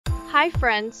Hi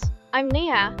friends, I'm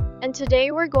Niha, and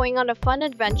today we're going on a fun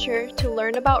adventure to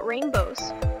learn about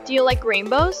rainbows. Do you like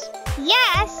rainbows?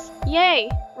 Yes! Yay!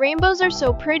 Rainbows are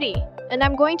so pretty, and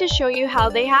I'm going to show you how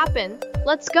they happen.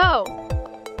 Let's go!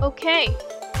 Okay,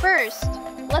 first,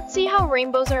 let's see how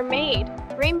rainbows are made.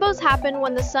 Rainbows happen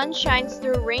when the sun shines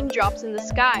through raindrops in the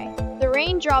sky. The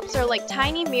raindrops are like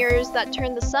tiny mirrors that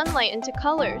turn the sunlight into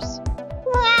colors.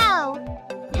 Wow!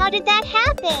 How did that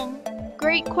happen?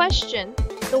 Great question.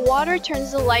 The water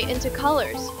turns the light into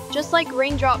colors, just like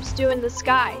raindrops do in the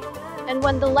sky. And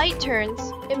when the light turns,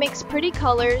 it makes pretty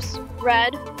colors: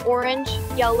 red, orange,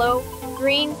 yellow,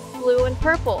 green, blue, and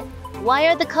purple. Why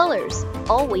are the colors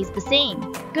always the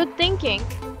same? Good thinking.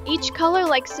 Each color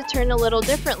likes to turn a little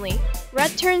differently.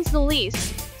 Red turns the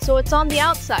least, so it's on the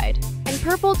outside, and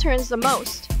purple turns the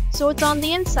most, so it's on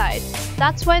the inside.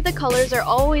 That's why the colors are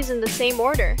always in the same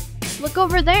order. Look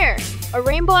over there, a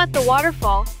rainbow at the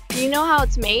waterfall. Do you know how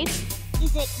it's made?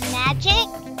 Is it magic?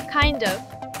 Kind of.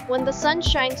 When the sun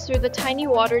shines through the tiny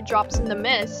water drops in the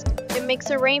mist, it makes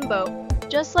a rainbow,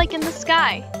 just like in the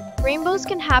sky. Rainbows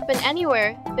can happen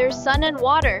anywhere there's sun and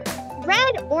water.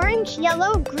 Red, orange,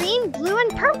 yellow, green, blue,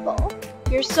 and purple.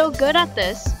 You're so good at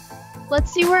this.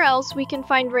 Let's see where else we can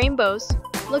find rainbows.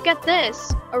 Look at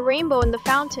this, a rainbow in the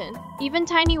fountain. Even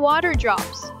tiny water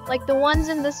drops, like the ones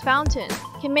in this fountain,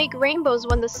 can make rainbows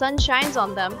when the sun shines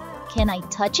on them. Can I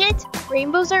touch it?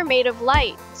 Rainbows are made of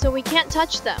light, so we can't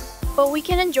touch them, but we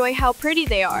can enjoy how pretty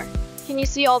they are. Can you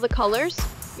see all the colors?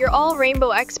 You're all rainbow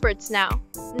experts now.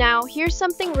 Now, here's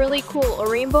something really cool, a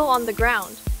rainbow on the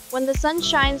ground. When the sun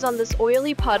shines on this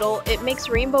oily puddle, it makes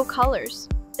rainbow colors.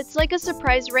 It's like a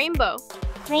surprise rainbow.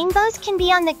 Rainbows can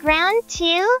be on the ground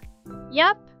too?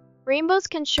 Yep, rainbows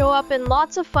can show up in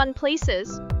lots of fun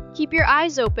places. Keep your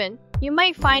eyes open. You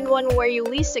might find one where you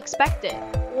least expect it.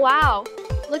 Wow,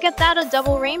 look at that, a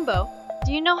double rainbow.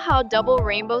 Do you know how double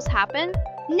rainbows happen?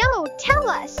 No, tell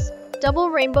us. Double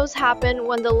rainbows happen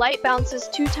when the light bounces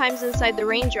 2 times inside the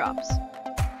raindrops.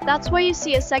 That's why you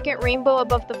see a second rainbow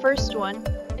above the first one.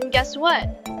 And guess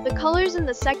what? The colors in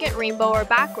the second rainbow are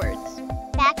backwards.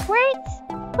 Backwards?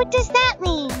 What does that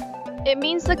mean? It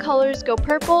means the colors go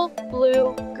purple,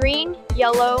 blue, green,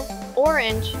 yellow,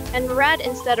 orange, and red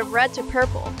instead of red to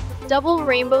purple. Double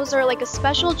rainbows are like a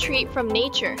special treat from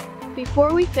nature.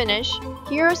 Before we finish,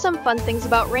 here are some fun things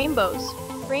about rainbows.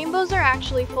 Rainbows are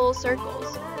actually full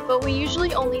circles, but we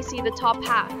usually only see the top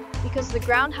half because the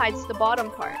ground hides the bottom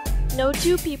part. No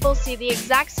two people see the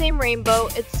exact same rainbow,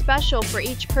 it's special for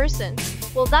each person.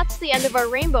 Well, that's the end of our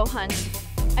rainbow hunt.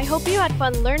 I hope you had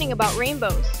fun learning about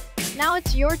rainbows. Now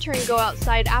it's your turn to go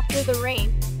outside after the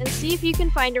rain and see if you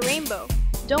can find a rainbow.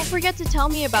 Don't forget to tell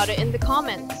me about it in the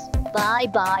comments.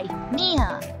 Bye-bye,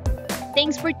 Niha.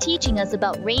 Thanks for teaching us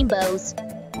about rainbows.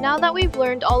 Now that we've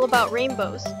learned all about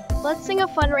rainbows, let's sing a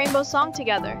fun rainbow song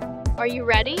together. Are you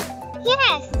ready?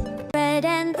 Yes! Red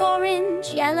and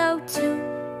orange, yellow too,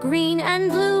 green and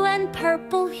blue and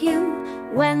purple hue.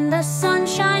 When the sun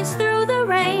shines through the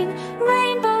rain,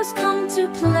 rainbows come to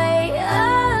play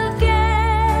again.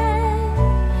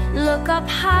 Look up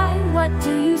high, what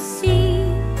do you see?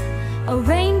 A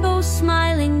rainbow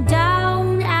smiling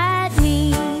down at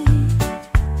me.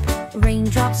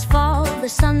 Raindrops fall, the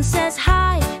sun says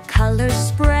hi. Colors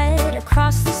spread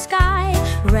across the sky.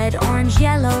 Red, orange,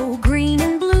 yellow, green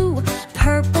and blue.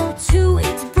 Purple too,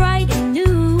 it's bright and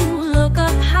new. Look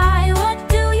up high, what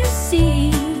do you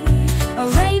see? A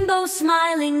rainbow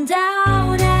smiling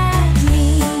down at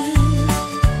me.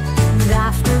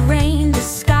 After rain, the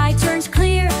sky turns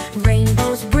clear.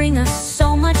 Rainbows bring us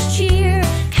so much cheer.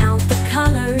 Count the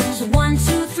colors, 1,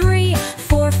 2, 3,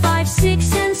 4, 5,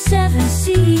 6, and 7.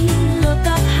 See, look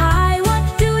up high,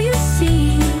 what do you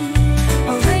see?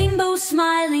 A rainbow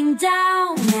smiling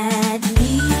down at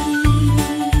me.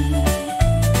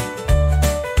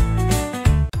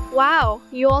 Wow,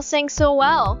 you all sang so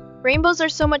well. Rainbows are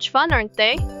so much fun, aren't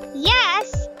they?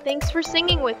 Yes! Thanks for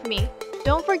singing with me.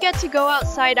 Don't forget to go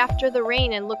outside after the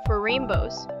rain and look for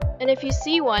rainbows. And if you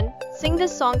see one, sing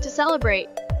this song to celebrate.